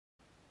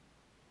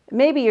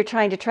Maybe you're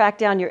trying to track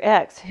down your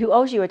ex who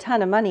owes you a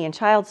ton of money in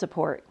child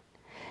support.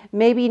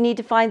 Maybe you need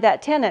to find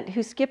that tenant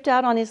who skipped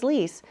out on his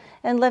lease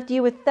and left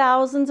you with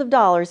thousands of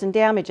dollars in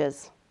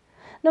damages.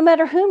 No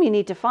matter whom you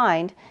need to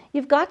find,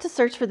 you've got to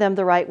search for them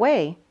the right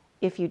way.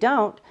 If you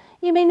don't,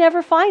 you may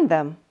never find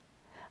them.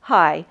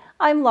 Hi,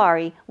 I'm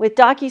Laurie with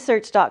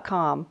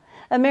DocuSearch.com,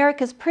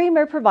 America's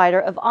premier provider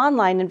of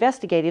online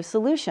investigative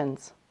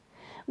solutions.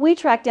 We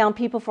track down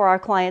people for our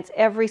clients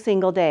every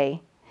single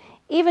day.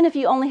 Even if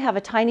you only have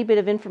a tiny bit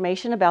of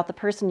information about the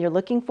person you're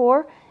looking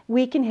for,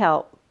 we can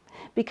help.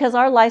 Because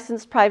our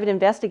licensed private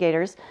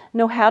investigators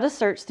know how to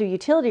search through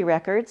utility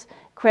records,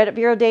 credit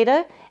bureau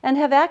data, and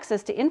have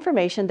access to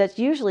information that's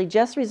usually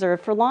just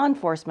reserved for law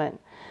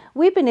enforcement,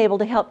 we've been able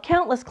to help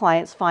countless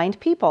clients find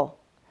people.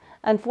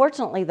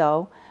 Unfortunately,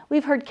 though,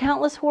 we've heard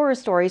countless horror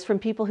stories from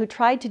people who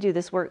tried to do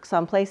this work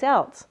someplace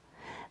else.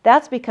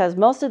 That's because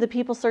most of the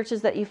people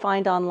searches that you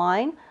find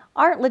online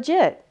aren't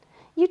legit.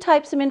 You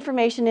type some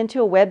information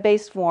into a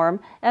web-based form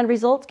and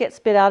results get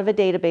spit out of a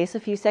database a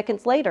few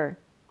seconds later.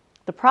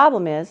 The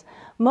problem is,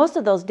 most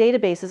of those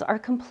databases are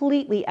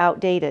completely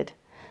outdated.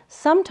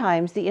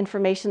 Sometimes the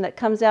information that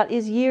comes out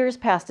is years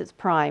past its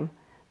prime.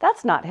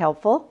 That's not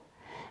helpful.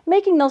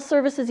 Making those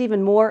services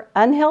even more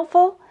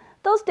unhelpful,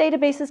 those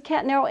databases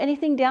can't narrow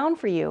anything down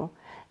for you.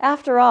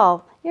 After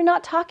all, you're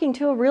not talking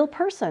to a real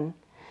person.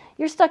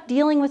 You're stuck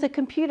dealing with a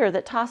computer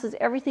that tosses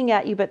everything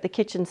at you but the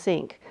kitchen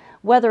sink,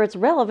 whether it's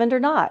relevant or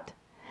not.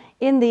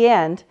 In the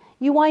end,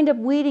 you wind up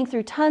weeding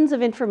through tons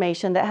of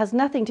information that has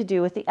nothing to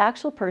do with the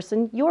actual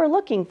person you're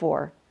looking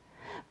for.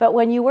 But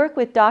when you work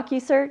with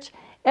DocuSearch,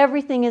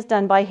 everything is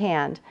done by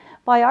hand,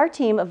 by our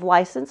team of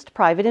licensed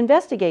private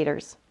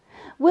investigators.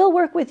 We'll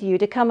work with you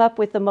to come up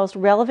with the most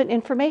relevant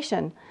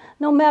information,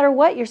 no matter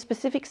what your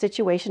specific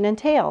situation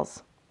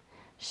entails.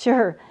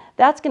 Sure,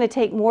 that's going to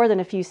take more than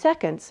a few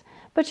seconds,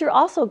 but you're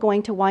also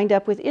going to wind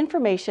up with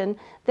information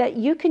that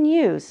you can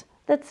use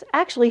that's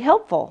actually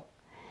helpful.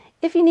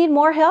 If you need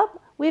more help,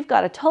 we've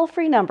got a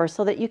toll-free number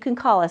so that you can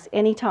call us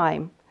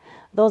anytime.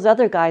 Those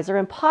other guys are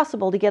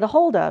impossible to get a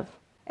hold of.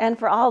 And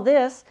for all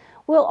this,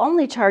 we'll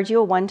only charge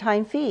you a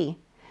one-time fee.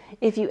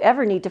 If you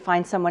ever need to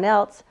find someone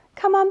else,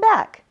 come on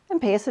back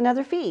and pay us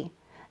another fee.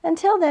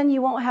 Until then,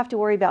 you won't have to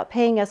worry about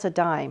paying us a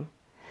dime.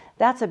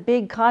 That's a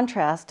big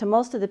contrast to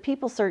most of the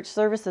people search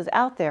services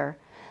out there,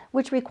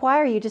 which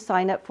require you to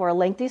sign up for a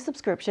lengthy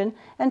subscription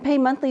and pay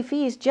monthly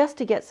fees just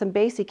to get some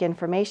basic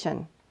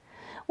information.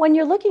 When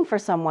you're looking for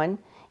someone,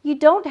 you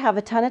don't have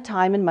a ton of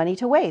time and money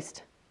to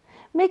waste.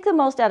 Make the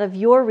most out of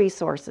your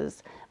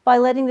resources by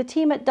letting the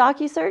team at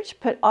DocuSearch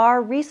put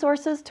our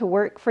resources to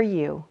work for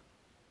you.